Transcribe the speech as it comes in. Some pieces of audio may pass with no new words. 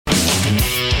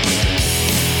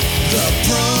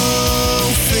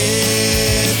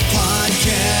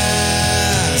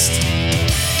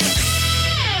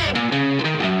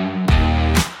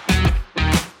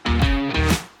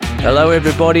Hello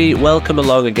everybody, welcome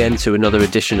along again to another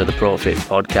edition of the ProFit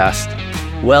podcast.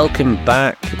 Welcome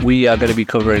back. We are going to be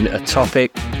covering a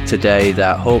topic today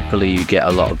that hopefully you get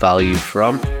a lot of value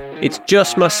from. It's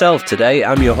just myself today.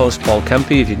 I'm your host Paul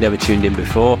Campy, if you've never tuned in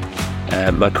before.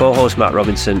 My co-host Matt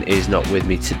Robinson is not with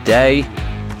me today.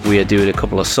 We are doing a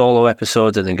couple of solo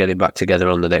episodes and then getting back together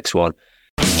on the next one.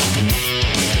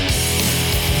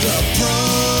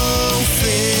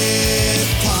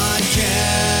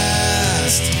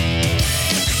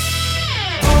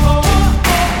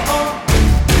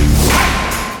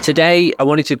 Today, I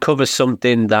wanted to cover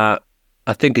something that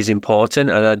I think is important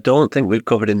and I don't think we've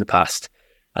covered in the past.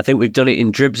 I think we've done it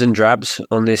in dribs and drabs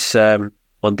on this, on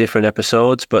different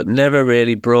episodes, but never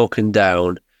really broken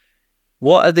down.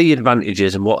 What are the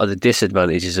advantages and what are the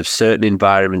disadvantages of certain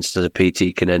environments that a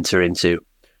PT can enter into?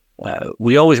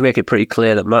 We always make it pretty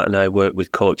clear that Matt and I work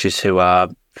with coaches who are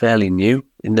fairly new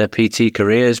in their PT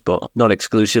careers, but not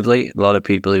exclusively. A lot of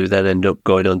people who then end up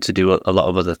going on to do a lot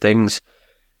of other things.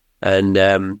 And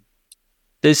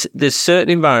there's certain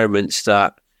environments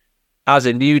that, as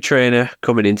a new trainer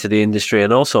coming into the industry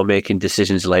and also making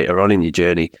decisions later on in your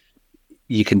journey,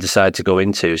 you can decide to go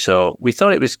into. So we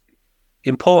thought it was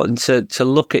important to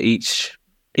look at each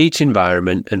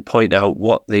environment and point out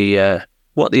what the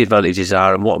advantages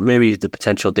are and what maybe the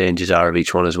potential dangers are of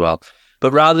each one as well.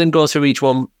 But rather than go through each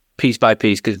one piece by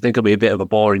piece, because I think it'll be a bit of a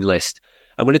boring list,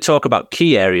 I'm going to talk about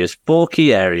key areas, 4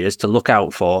 key areas to look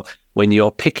out for when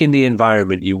you're picking the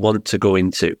environment you want to go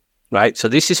into, right? So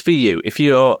this is for you. If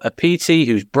you're a PT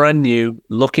who's brand new,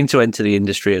 looking to enter the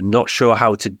industry and not sure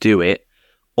how to do it,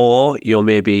 or you're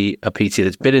maybe a PT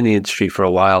that's been in the industry for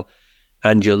a while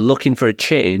and you're looking for a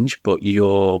change, but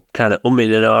you're kind of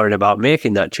umming and ahhing about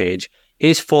making that change,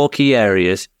 here's 4 key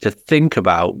areas to think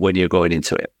about when you're going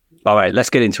into it. All right, let's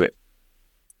get into it.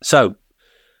 So,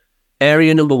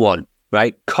 area number 1,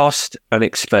 right? Cost and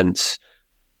expense.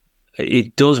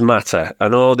 It does matter. I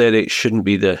know that it shouldn't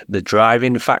be the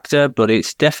driving factor, but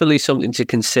it's definitely something to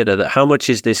consider, that how much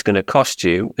is this going to cost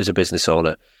you as a business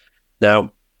owner?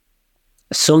 Now,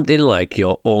 something like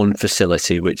your own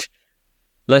facility, which,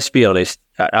 let's be honest,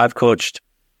 I've coached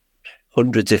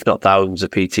hundreds, if not thousands of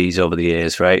PTs over the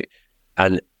years, right?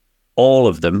 And all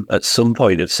of them at some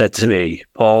point have said to me,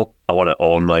 Paul, I want to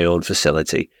own my own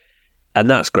facility. And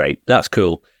that's great. That's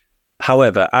cool.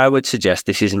 However, I would suggest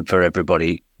this isn't for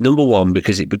everybody. Number one,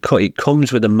 because it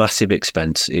comes with a massive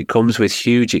expense. It comes with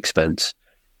huge expense.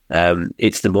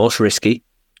 It's the most risky.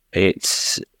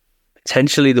 It's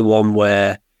potentially the one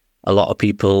where a lot of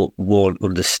people won't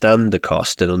understand the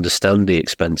cost and understand the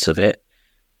expense of it.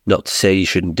 Not to say you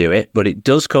shouldn't do it, but it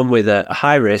does come with a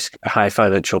high risk, a high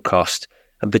financial cost,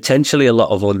 and potentially a lot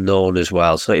of unknown as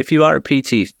well. So if you are a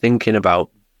PT thinking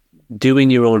about doing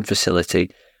your own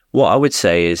facility, what I would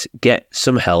say is get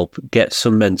some help, get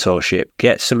some mentorship,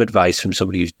 get some advice from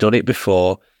somebody who's done it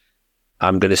before.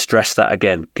 I'm going to stress that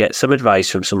again. Get some advice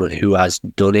from someone who has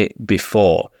done it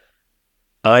before.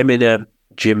 I'm in a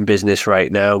gym business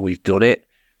right now. We've done it.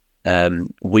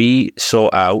 We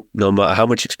sought out, no matter how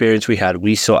much experience we had,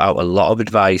 we sought out a lot of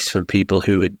advice from people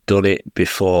who had done it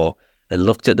before and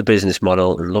looked at the business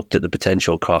model and looked at the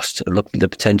potential costs and looked at the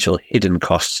potential hidden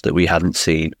costs that we hadn't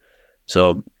seen.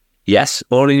 So, yes,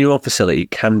 owning your own facility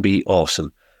can be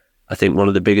awesome. I think one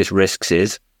of the biggest risks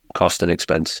is cost and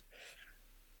expense.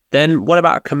 Then what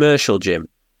about a commercial gym?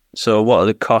 So what are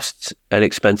the costs and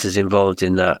expenses involved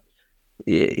in that?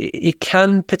 It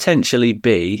can potentially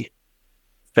be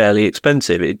fairly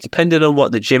expensive. It depending on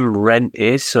what the gym rent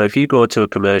is. So if you go to a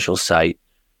commercial site,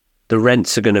 the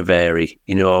rents are going to vary.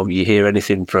 You know, you hear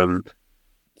anything from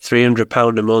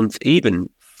 £300 a month, even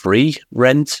free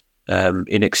rent,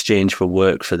 in exchange for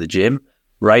work for the gym,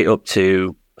 right up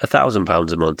to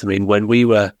 £1,000 a month. I mean, when we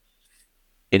were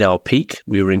in our peak,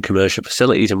 we were in commercial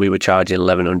facilities and we were charging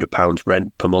 £1,100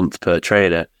 rent per month per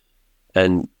trainer.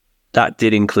 And that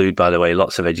did include, by the way,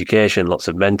 lots of education, lots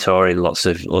of mentoring, lots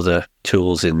of other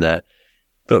tools in there.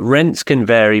 But rents can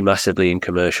vary massively in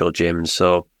commercial gyms.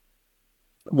 So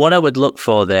what I would look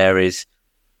for there is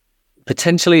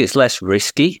potentially it's less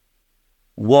risky.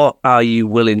 What are you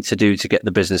willing to do to get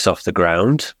the business off the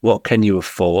ground? What can you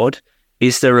afford?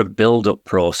 Is there a build-up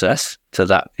process to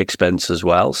that expense as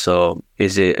well? So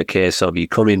is it a case of you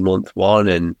come in month 1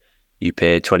 and you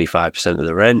pay 25% of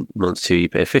the rent, month 2 you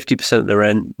pay 50% of the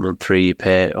rent, month 3 you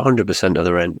pay 100% of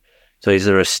the rent? So is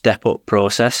there a step-up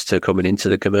process to coming into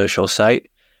the commercial site?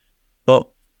 But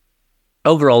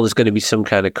overall, there's going to be some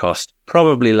kind of cost,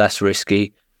 probably less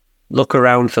risky. Look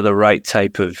around for the right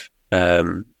type of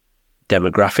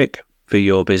demographic for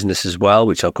your business as well,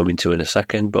 which I'll come into in a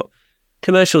second. But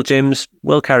commercial gyms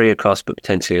will carry a cost, but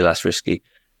potentially less risky.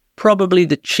 probably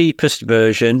the cheapest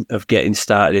version of getting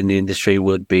started in the industry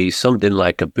would be something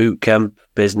like a bootcamp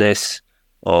business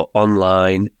or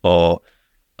online or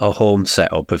a home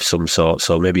setup of some sort.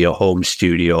 So maybe a home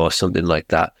studio or something like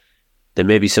that. There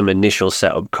may be some initial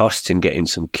setup costs in getting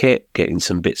some kit, getting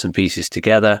some bits and pieces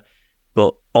together,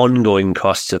 but ongoing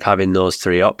costs of having those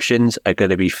three options are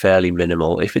going to be fairly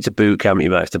minimal. If it's a bootcamp,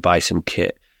 you might have to buy some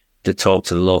kit to talk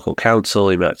to the local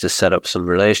council. You might have to set up some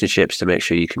relationships to make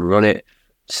sure you can run it.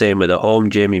 Same with a home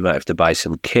gym. You might have to buy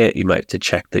some kit. You might have to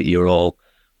check that you're all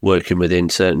working within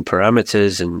certain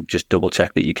parameters and just double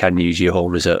check that you can use your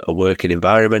home as a working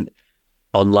environment.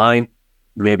 Online,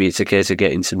 maybe it's a case of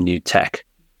getting some new tech,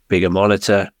 bigger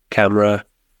monitor, camera,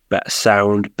 better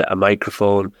sound, better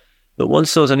microphone. But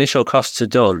once those initial costs are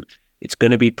done, it's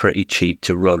going to be pretty cheap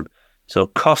to run. So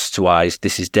cost-wise,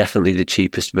 this is definitely the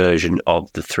cheapest version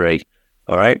of the three.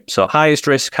 All right. So highest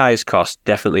risk, highest cost,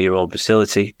 definitely your own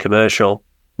facility. Commercial,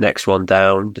 next one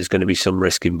down. There's going to be some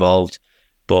risk involved,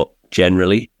 but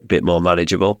generally a bit more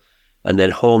manageable. And then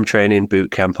home training,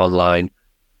 boot camp online,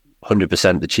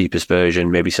 100% the cheapest version,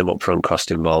 maybe some upfront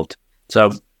cost involved.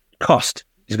 So cost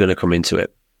is going to come into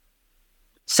it.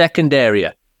 Second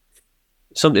area,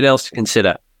 something else to consider.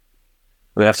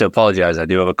 I'm going to have to apologize. I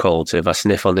do have a cold, so if I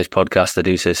sniff on this podcast, I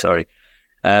do say sorry.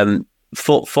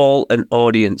 Footfall and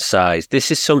audience size. This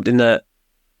is something that,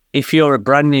 if you're a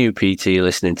brand new PT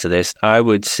listening to this, I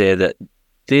would say that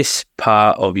this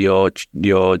part of your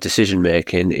decision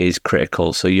making is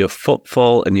critical. So your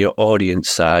footfall and your audience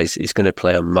size is going to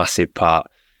play a massive part.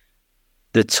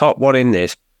 The top one in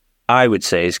this, I would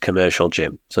say, is commercial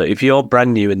gym. So if you're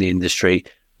brand new in the industry,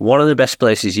 one of the best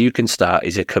places you can start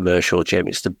is a commercial gym.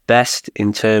 It's the best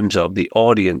in terms of the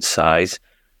audience size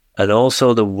and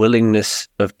also the willingness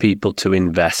of people to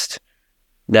invest.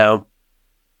 Now,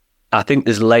 I think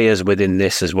there's layers within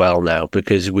this as well now,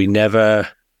 because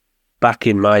back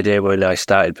in my day when I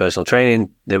started personal training,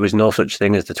 there was no such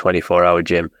thing as the 24-hour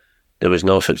gym. There was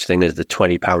no such thing as the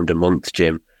 £20 a month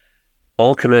gym.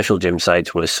 All commercial gym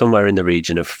sites were somewhere in the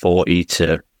region of 40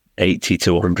 to 80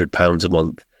 to £100 a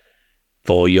month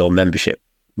for your membership.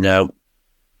 Now,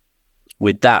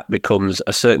 with that becomes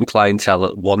a certain clientele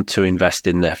that want to invest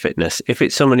in their fitness. If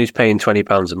it's someone who's paying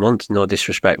 £20 a month, no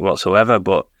disrespect whatsoever,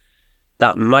 but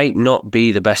that might not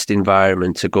be the best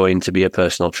environment to go in to be a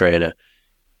personal trainer.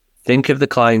 Think of the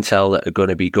clientele that are going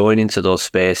to be going into those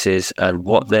spaces and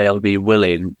what they'll be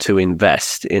willing to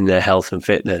invest in their health and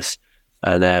fitness.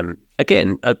 And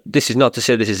again, this is not to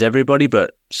say this is everybody,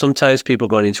 but sometimes people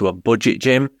going into a budget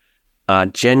gym are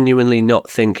genuinely not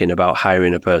thinking about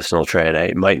hiring a personal trainer.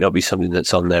 It might not be something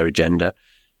that's on their agenda.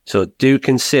 So do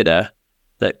consider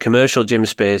that commercial gym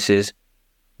spaces,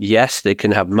 yes, they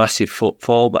can have massive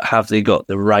footfall, but have they got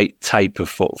the right type of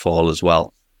footfall as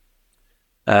well?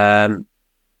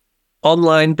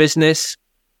 Online business,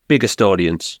 biggest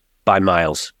audience by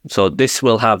miles. So this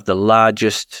will have the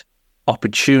largest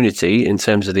opportunity in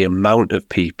terms of the amount of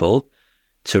people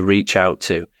to reach out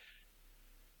to.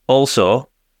 Also,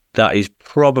 that is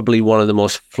probably one of the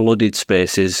most flooded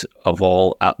spaces of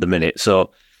all at the minute.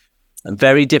 So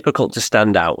very difficult to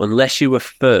stand out unless you were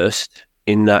first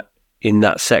in that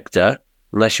sector,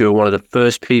 unless you were one of the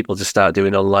first people to start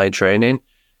doing online training.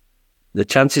 The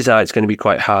chances are it's going to be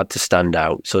quite hard to stand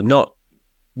out. So not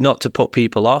to put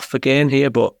people off again here,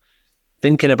 but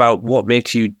thinking about what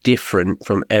makes you different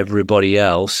from everybody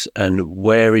else and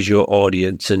where is your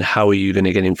audience and how are you going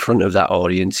to get in front of that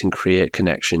audience and create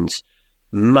connections.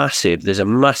 Massive. There's a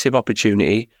massive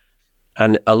opportunity,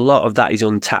 and a lot of that is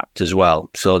untapped as well.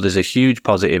 So there's a huge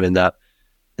positive in that.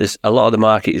 There's a lot of the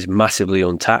market is massively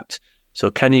untapped.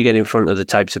 So can you get in front of the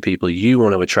types of people you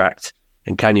want to attract,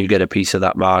 and can you get a piece of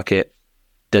that market?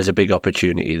 There's a big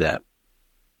opportunity there.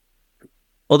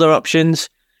 Other options,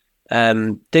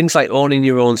 things like owning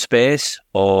your own space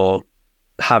or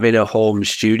having a home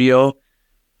studio.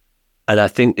 And I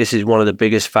think this is one of the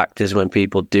biggest factors when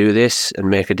people do this and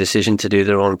make a decision to do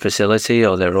their own facility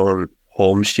or their own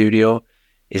home studio,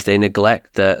 is they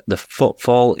neglect that the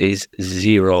footfall is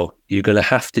zero. You're going to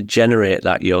have to generate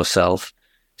that yourself.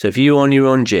 So if you own your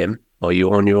own gym or you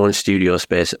own your own studio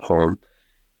space at home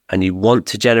and you want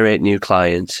to generate new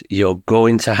clients, you're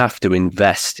going to have to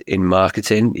invest in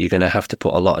marketing. You're going to have to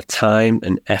put a lot of time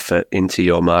and effort into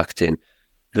your marketing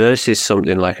versus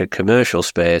something like a commercial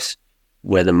space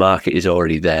where the market is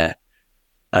already there.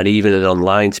 And even an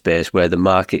online space where the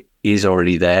market is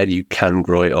already there, you can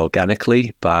grow it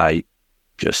organically by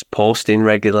just posting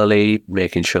regularly,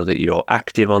 making sure that you're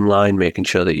active online, making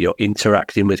sure that you're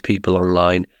interacting with people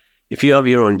online. If you have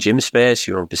your own gym space,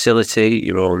 your own facility,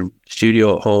 your own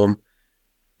studio at home,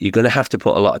 you're going to have to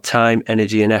put a lot of time,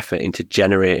 energy and effort into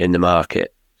generating the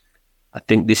market. I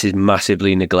think this is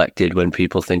massively neglected when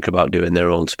people think about doing their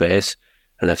own space.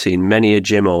 And I've seen many a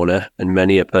gym owner and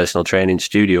many a personal training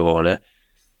studio owner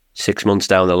 6 months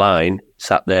down the line,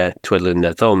 sat there twiddling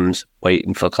their thumbs,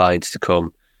 waiting for clients to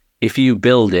come. If you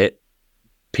build it,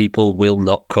 people will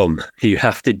not come. You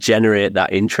have to generate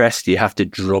that interest. You have to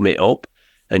drum it up,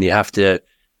 and you have to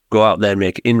go out there and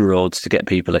make inroads to get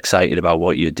people excited about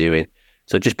what you're doing.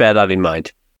 So just bear that in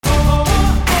mind.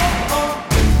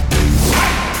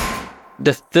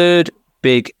 The third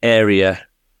big area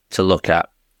to look at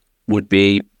would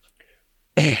be,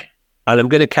 and I'm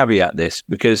going to caveat this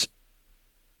because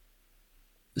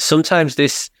sometimes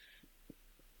this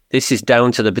is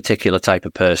down to the particular type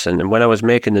of person. And when I was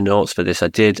making the notes for this, I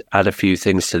did add a few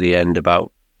things to the end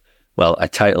about, well, I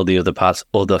titled the other parts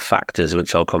other factors,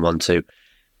 which I'll come on to.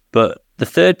 But the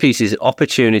third piece is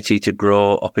opportunity to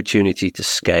grow, opportunity to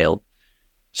scale.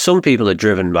 Some people are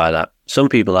driven by that. Some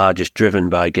people are just driven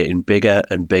by getting bigger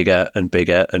and bigger and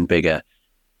bigger and bigger.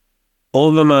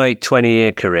 Over my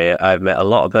 20-year career, I've met a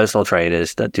lot of personal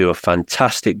trainers that do a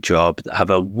fantastic job, that have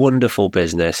a wonderful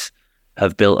business,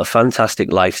 have built a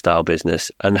fantastic lifestyle business,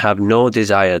 and have no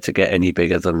desire to get any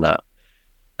bigger than that.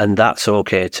 And that's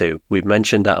okay too. We've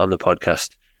mentioned that on the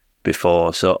podcast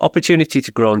before. So opportunity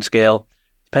to grow and scale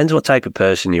depends what type of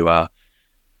person you are.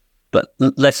 But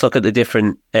let's look at the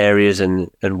different areas and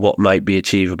what might be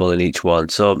achievable in each one.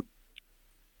 So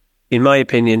in my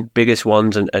opinion, biggest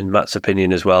ones, and Matt's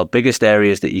opinion as well, biggest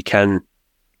areas that you can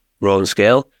grow and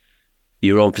scale,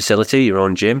 your own facility, your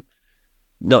own gym,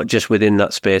 not just within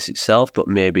that space itself, but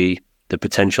maybe the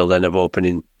potential then of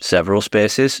opening several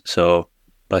spaces. So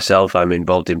myself, I'm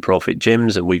involved in Profit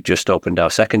Gyms, and we've just opened our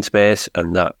second space,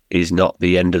 and that is not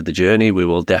the end of the journey. We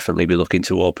will definitely be looking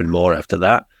to open more after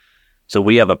that. So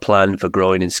we have a plan for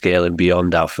growing and scaling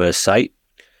beyond our first site.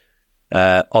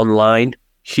 Online,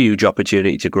 huge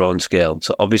opportunity to grow and scale.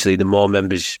 So obviously the more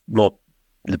members,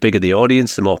 the bigger the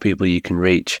audience, the more people you can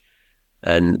reach.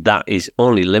 And that is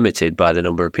only limited by the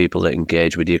number of people that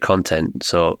engage with your content.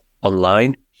 So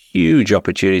online, huge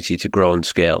opportunity to grow and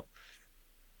scale.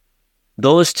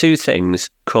 Those two things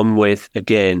come with,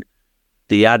 again,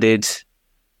 the added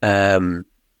workload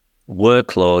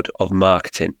of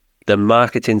marketing. The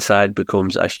marketing side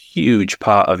becomes a huge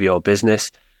part of your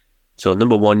business. So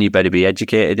number one, you better be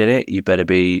educated in it. You better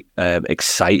be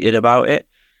excited about it.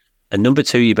 And number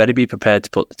two, you better be prepared to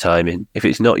put the time in. If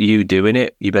it's not you doing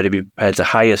it, you better be prepared to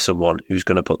hire someone who's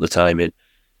going to put the time in.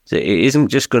 So it isn't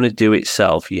just going to do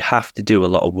itself. You have to do a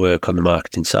lot of work on the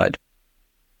marketing side.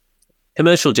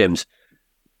 Commercial gyms,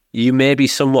 you may be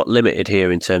somewhat limited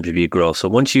here in terms of your growth. So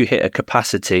once you hit a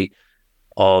capacity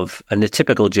of, and the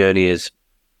typical journey is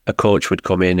a coach would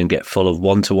come in and get full of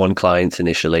one-to-one clients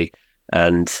initially,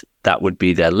 and that would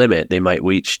be their limit. They might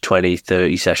reach 20,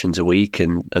 30 sessions a week,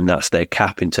 and that's their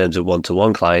cap in terms of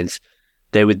one-to-one clients.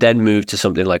 They would then move to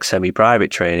something like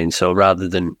semi-private training. So rather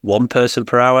than one person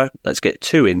per hour, let's get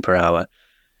two in per hour.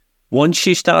 Once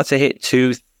you start to hit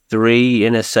 2, 3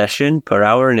 in a session per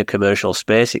hour in a commercial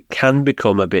space, it can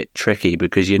become a bit tricky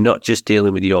because you're not just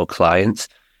dealing with your clients,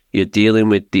 you're dealing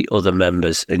with the other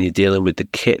members, and you're dealing with the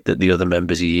kit that the other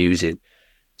members are using.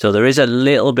 So there is a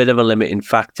little bit of a limiting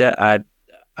factor.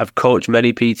 I've coached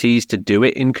many PTs to do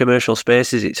it in commercial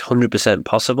spaces. It's 100%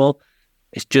 possible.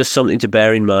 It's just something to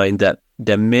bear in mind that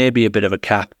there may be a bit of a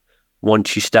cap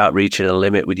once you start reaching a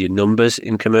limit with your numbers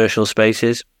in commercial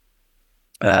spaces,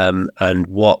 and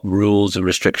what rules and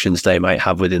restrictions they might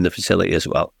have within the facility as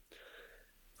well.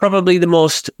 Probably the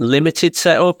most limited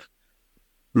setup,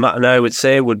 Matt and I would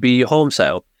say, would be your home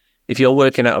setup. If you're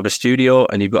working out of a studio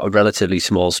and you've got a relatively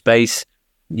small space,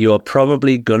 you're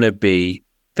probably going to be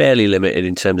fairly limited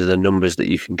in terms of the numbers that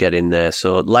you can get in there.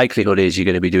 So likelihood is you're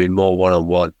going to be doing more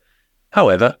one-on-one.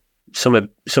 However, some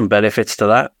benefits to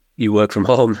that. You work from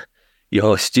home.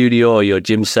 Your studio or your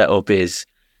gym setup is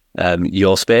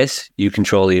your space. You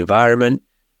control the environment.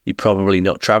 You're probably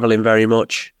not traveling very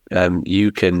much.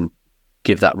 You can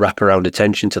give that wraparound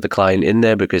attention to the client in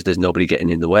there because there's nobody getting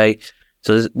in the way.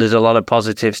 So there's a lot of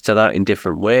positives to that in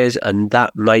different ways, and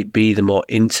that might be the more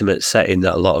intimate setting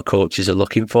that a lot of coaches are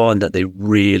looking for and that they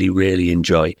really, really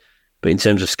enjoy. But in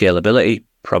terms of scalability,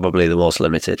 probably the most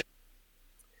limited.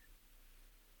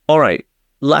 All right,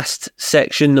 last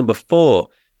section, number 4.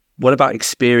 What about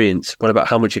experience? What about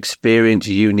how much experience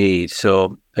you need?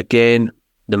 So again,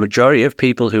 the majority of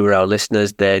people who are our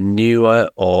listeners, they're newer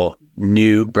or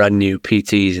brand new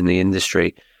PTs in the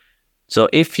industry. So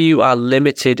if you are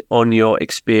limited on your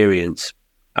experience,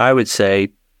 I would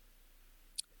say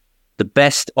the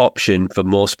best option for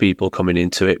most people coming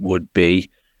into it would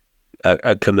be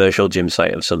a commercial gym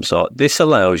site of some sort. This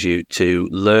allows you to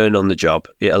learn on the job.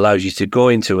 It allows you to go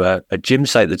into a gym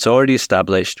site that's already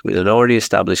established with an already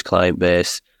established client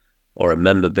base or a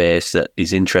member base that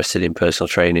is interested in personal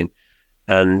training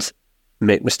and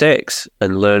make mistakes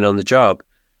and learn on the job.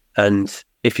 And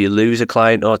if you lose a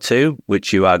client or two,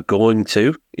 which you are going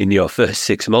to in your first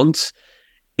 6 months,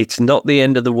 it's not the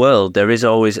end of the world. There is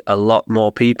always a lot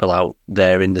more people out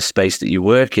there in the space that you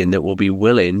work in that will be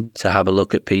willing to have a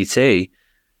look at PT.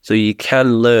 So you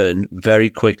can learn very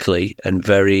quickly and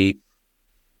very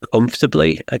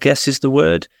comfortably, I guess is the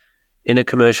word, in a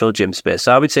commercial gym space.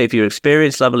 So I would say if your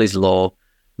experience level is low,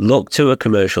 look to a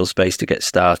commercial space to get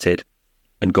started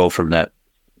and go from there.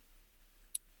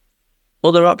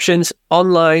 Other options,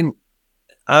 online.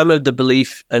 I'm of the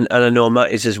belief, and I know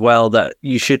Matt is as well, that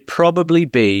you should probably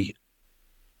be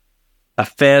a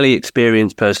fairly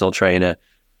experienced personal trainer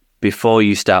before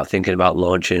you start thinking about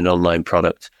launching an online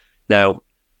product. Now,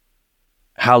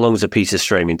 how long is a piece of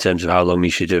string in terms of how long you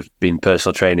should have been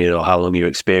personal training or how long your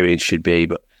experience should be?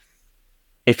 But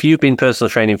if you've been personal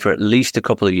training for at least a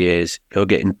couple of years, you're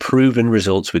getting proven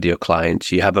results with your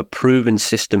clients. You have a proven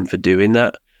system for doing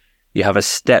that. You have a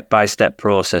step-by-step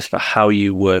process for how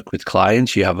you work with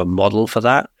clients. You have a model for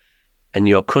that. And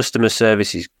your customer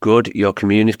service is good. Your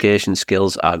communication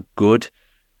skills are good.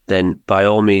 Then by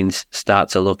all means, start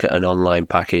to look at an online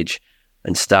package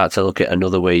and start to look at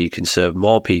another way you can serve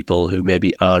more people who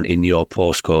maybe aren't in your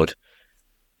postcode.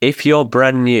 If you're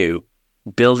brand new,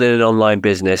 building an online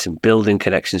business and building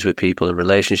connections with people and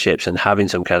relationships and having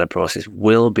some kind of process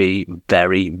will be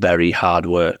very, very hard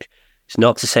work. It's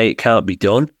not to say it can't be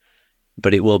done,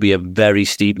 but it will be a very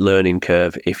steep learning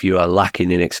curve if you are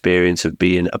lacking in experience of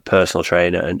being a personal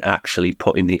trainer and actually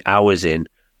putting the hours in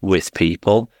with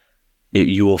people.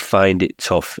 You will find it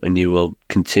tough and you will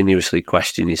continuously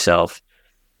question yourself.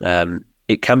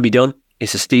 It can be done.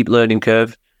 It's a steep learning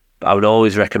curve, but I would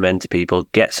always recommend to people,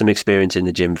 get some experience in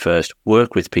the gym first,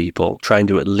 work with people, try and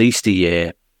do at least a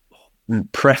year,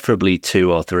 preferably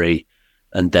 2 or 3,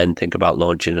 and then think about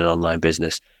launching an online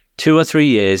business. 2 or 3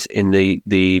 years in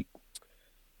the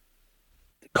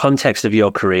context of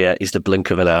your career is the blink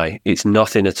of an eye. It's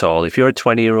nothing at all. If you're a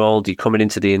 20-year-old, you're coming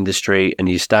into the industry and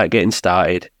you start getting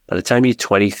started, by the time you're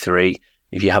 23,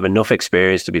 if you have enough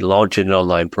experience to be launching an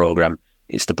online program,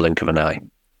 it's the blink of an eye.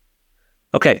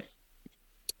 Okay.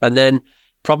 And then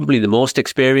probably the most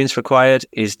experience required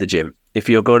is the gym. If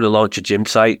you're going to launch a gym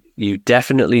site, you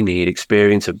definitely need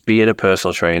experience of being a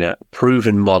personal trainer, a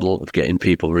proven model of getting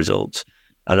people results.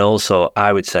 And also,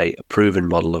 I would say, a proven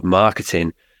model of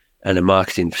marketing and a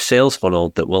marketing sales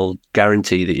funnel that will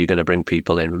guarantee that you're going to bring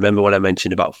people in. Remember what I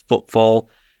mentioned about footfall?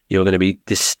 You're going to be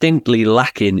distinctly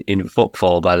lacking in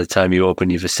footfall by the time you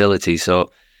open your facility.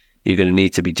 So you're going to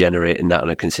need to be generating that on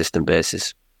a consistent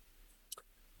basis.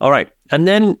 All right. And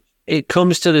then it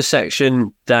comes to the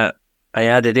section that I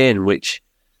added in, which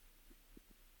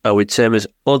I would term as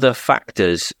other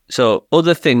factors. So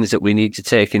other things that we need to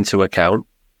take into account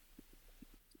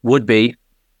would be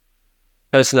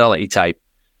personality type.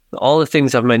 All the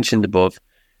things I've mentioned above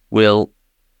will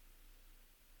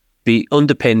be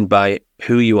underpinned by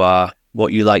who you are,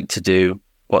 what you like to do,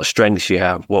 what strengths you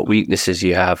have, what weaknesses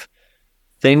you have,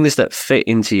 things that fit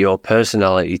into your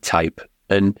personality type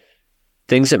and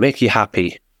things that make you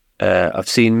happy. I've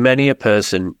seen many a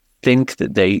person think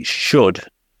that they should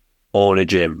own a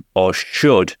gym or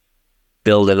should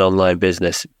build an online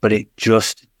business, but it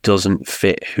just doesn't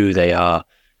fit who they are.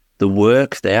 The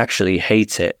work, they actually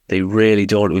hate it. They really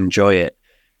don't enjoy it.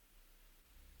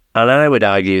 And I would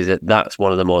argue that that's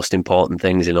one of the most important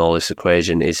things in all this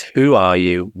equation is who are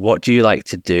you? What do you like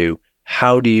to do?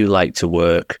 How do you like to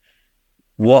work?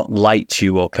 What lights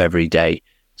you up every day?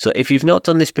 So if you've not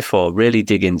done this before, really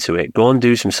dig into it. Go and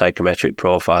do some psychometric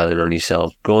profiling on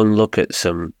yourself. Go and look at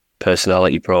some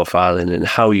personality profiling and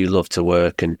how you love to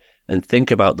work and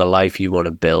think about the life you want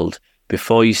to build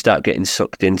before you start getting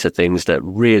sucked into things that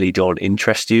really don't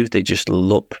interest you. They just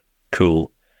look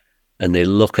cool and they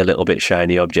look a little bit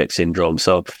shiny object syndrome.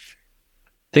 So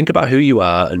think about who you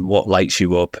are and what lights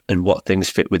you up and what things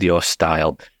fit with your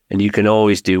style. And you can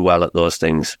always do well at those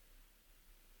things.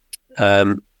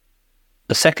 The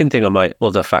second thing on my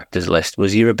other factors list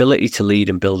was your ability to lead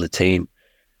and build a team.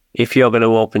 If you're going to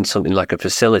open something like a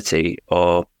facility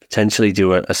or potentially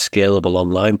do a scalable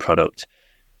online product,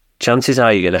 chances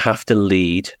are you're going to have to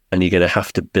lead and you're going to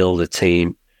have to build a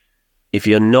team. If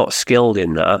you're not skilled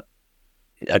in that,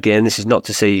 again, this is not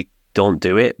to say don't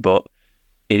do it, but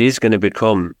it is going to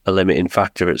become a limiting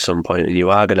factor at some point, and you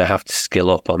are going to have to skill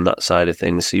up on that side of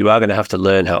things. So you are going to have to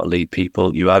learn how to lead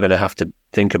people. You are going to have to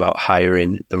think about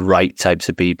hiring the right types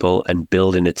of people and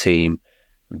building a team,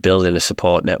 building a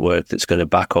support network that's going to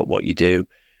back up what you do,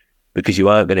 because you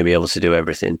aren't going to be able to do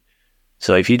everything.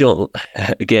 So if you don't,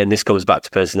 again, this comes back to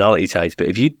personality types, but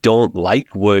if you don't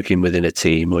like working within a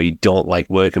team or you don't like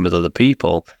working with other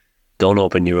people, don't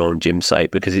open your own gym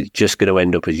site, because it's just going to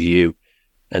end up as you.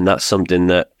 And that's something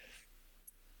that,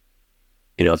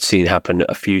 I've seen happen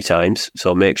a few times.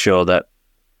 So make sure that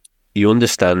you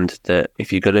understand that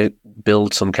if you're going to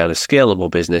build some kind of scalable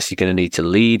business, you're going to need to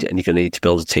lead and you're going to need to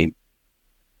build a team.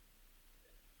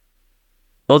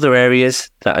 Other areas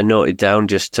that I noted down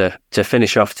just to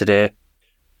finish off today,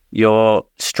 your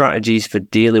strategies for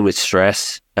dealing with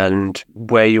stress and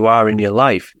where you are in your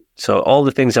life. So all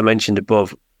the things I mentioned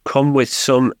above come with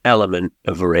some element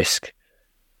of risk.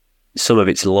 Some of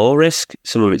it's low risk,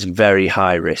 some of it's very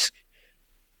high risk.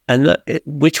 And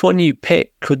which one you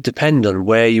pick could depend on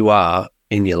where you are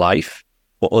in your life,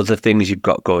 what other things you've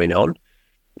got going on.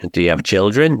 Do you have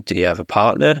children? Do you have a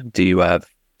partner? Do you have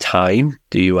time?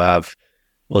 Do you have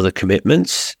other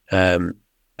commitments? And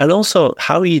also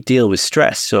how you deal with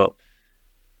stress. So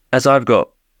as I've got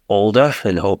older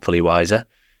and hopefully wiser,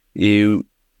 you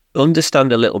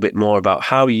understand a little bit more about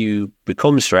how you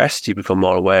become stressed, you become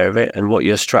more aware of it, and what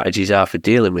your strategies are for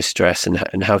dealing with stress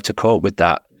and how to cope with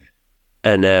that.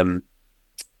 And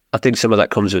I think some of that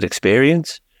comes with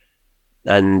experience.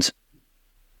 And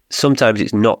sometimes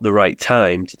it's not the right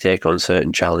time to take on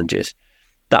certain challenges.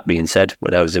 That being said,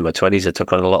 when I was in my 20s, I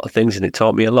took on a lot of things and it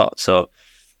taught me a lot. So,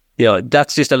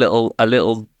 that's just a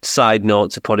little side note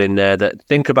to put in there, that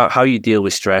think about how you deal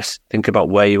with stress. Think about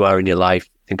where you are in your life.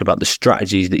 Think about the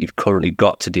strategies that you've currently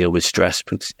got to deal with stress,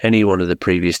 because any one of the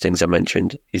previous things I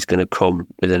mentioned is going to come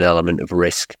with an element of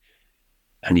risk,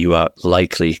 and you are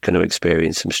likely going to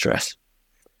experience some stress.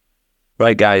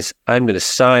 Right, guys, I'm going to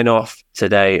sign off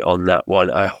today on that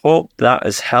one. I hope that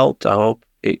has helped. I hope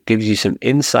it gives you some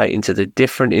insight into the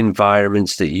different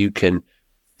environments that you can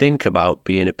think about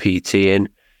being a PT in.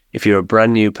 If you're a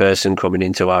brand new person coming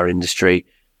into our industry,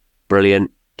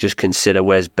 brilliant. Just consider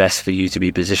where's best for you to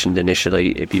be positioned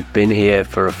initially. If you've been here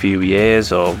for a few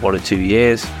years or 1 or 2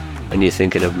 years and you're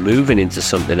thinking of moving into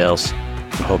something else,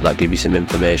 I hope that gives you some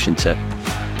information to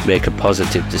make a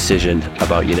positive decision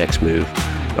about your next move.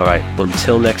 All right,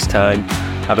 until next time,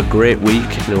 have a great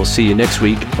week, and we'll see you next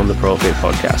week on the ProFit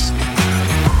Podcast.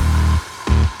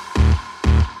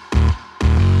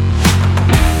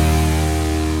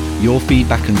 Your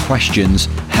feedback and questions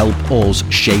help us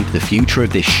shape the future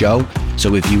of this show.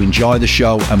 So if you enjoy the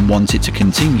show and want it to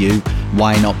continue,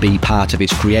 why not be part of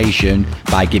its creation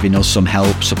by giving us some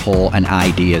help, support and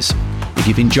ideas? If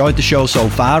you've enjoyed the show so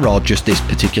far, or just this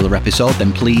particular episode,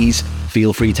 then please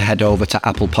feel free to head over to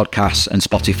Apple Podcasts and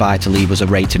Spotify to leave us a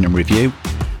rating and review.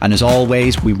 And as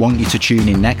always, we want you to tune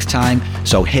in next time,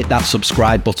 so hit that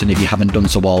subscribe button if you haven't done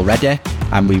so already,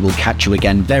 and we will catch you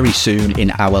again very soon in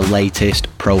our latest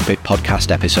ProFit Podcast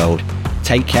episode.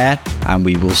 Take care, and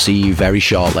we will see you very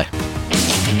shortly. The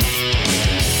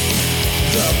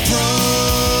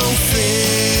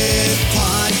ProFit